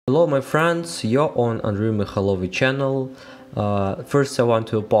Hello my friends, you're on Andrei Mikhailovich channel. First I want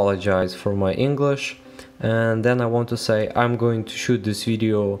to apologize for my English, and then I want to say I'm going to shoot this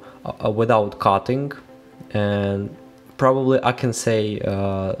video without cutting, and probably I can say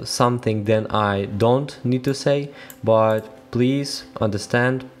something that I don't need to say, but please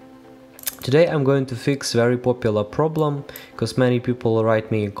understand. Today I'm going to fix very popular problem because many people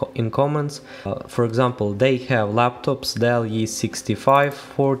write me in comments. For example, they have laptops Dell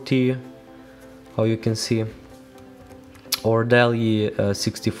E6540, how you can see, or Dell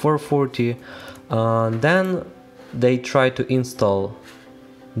E6440, and then they try to install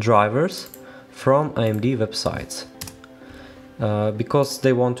drivers from AMD websites because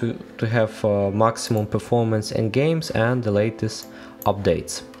they want to have maximum performance in games and the latest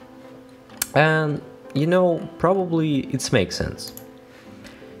updates. And you know, probably it makes sense,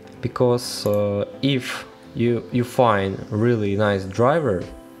 because if you find really nice driver,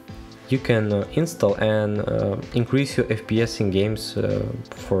 you can install and increase your FPS in games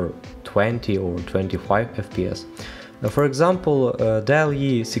for 20 or 25 FPS. For example, Dell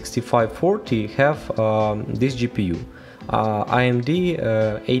E6540 have this GPU, AMD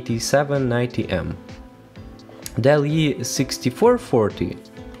 8790M. Dell E6440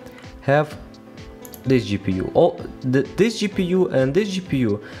 have this GPU. This GPU and this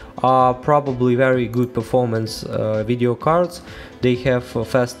GPU are probably very good performance video cards. They have a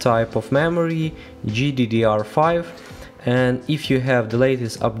fast type of memory, GDDR5, and if you have the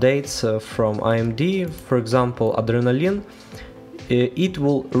latest updates from AMD, for example Adrenalin, it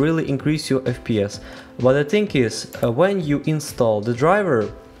will really increase your FPS. But the thing is, when you install the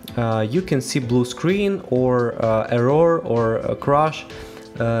driver, you can see blue screen or error or a crash.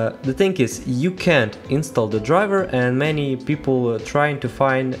 The thing is, you can't install the driver, and many people trying to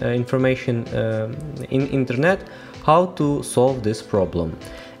find information in internet how to solve this problem.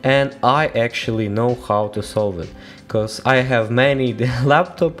 And I actually know how to solve it, because I have many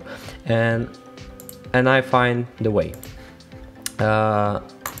laptop and I find the way.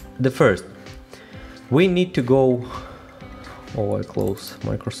 The first, we need to go, I close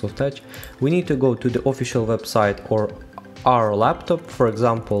Microsoft Edge. We need to go to the official website or our laptop, for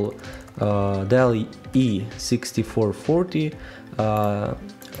example Dell E6440,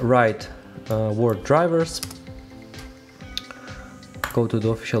 write word drivers, go to the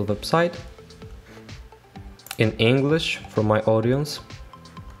official website in English for my audience,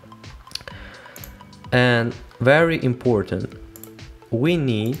 and very important, we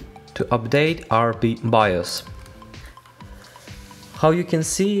need to update our BIOS. How you can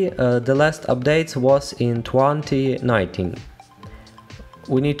see, the last updates was in 2019.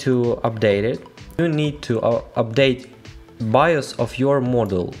 We need to update it. You need to update BIOS of your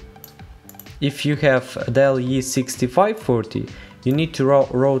model. If you have Dell E6540, you need to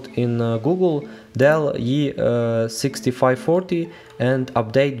write in Google Dell E6540 and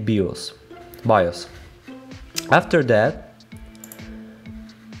update BIOS. After that,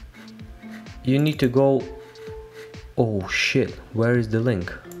 you need to go. Oh shit, where is the link?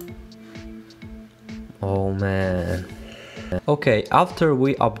 Oh man. Okay, after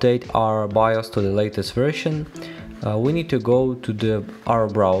we update our BIOS to the latest version, we need to go to our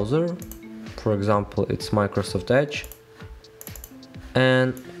browser. For example, it's Microsoft Edge,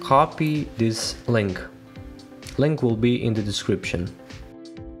 and copy this link. Link will be in the description.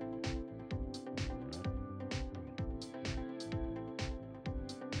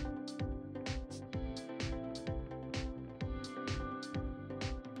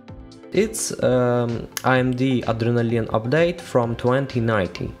 It's AMD Adrenalin update from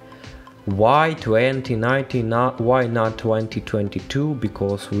 2019. Why 2019? Why not 2022?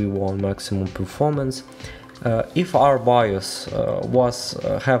 Because we want maximum performance. If our BIOS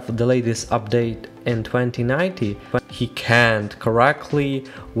have the latest update in 2019, but he can't correctly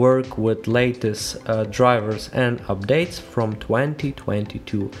work with latest drivers and updates from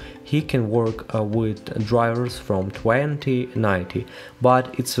 2022. He can work with drivers from 2019,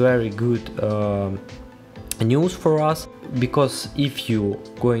 but it's very good news for us, because if you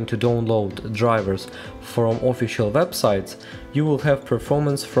going to download drivers from official websites, you will have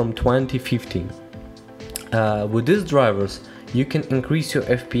performance from 2015. With these drivers, you can increase your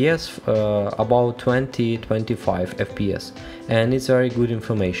FPS about 20-25 FPS, and it's very good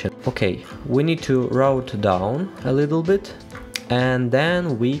information. Okay, we need to route down a little bit, and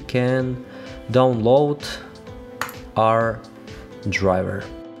then we can download our driver.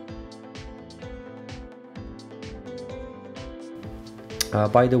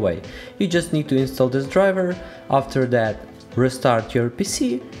 By the way, you just need to install this driver. After that, restart your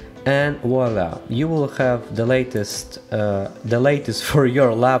PC and voila, you will have the latest for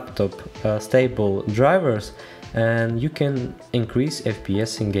your laptop stable drivers, and you can increase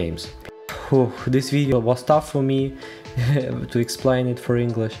FPS in games. Whew, this video was tough for me to explain it for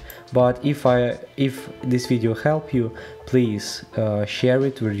English, but if this video helped you, please share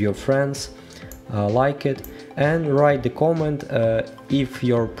it with your friends, like it, and write the comment if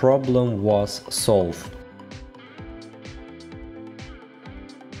your problem was solved.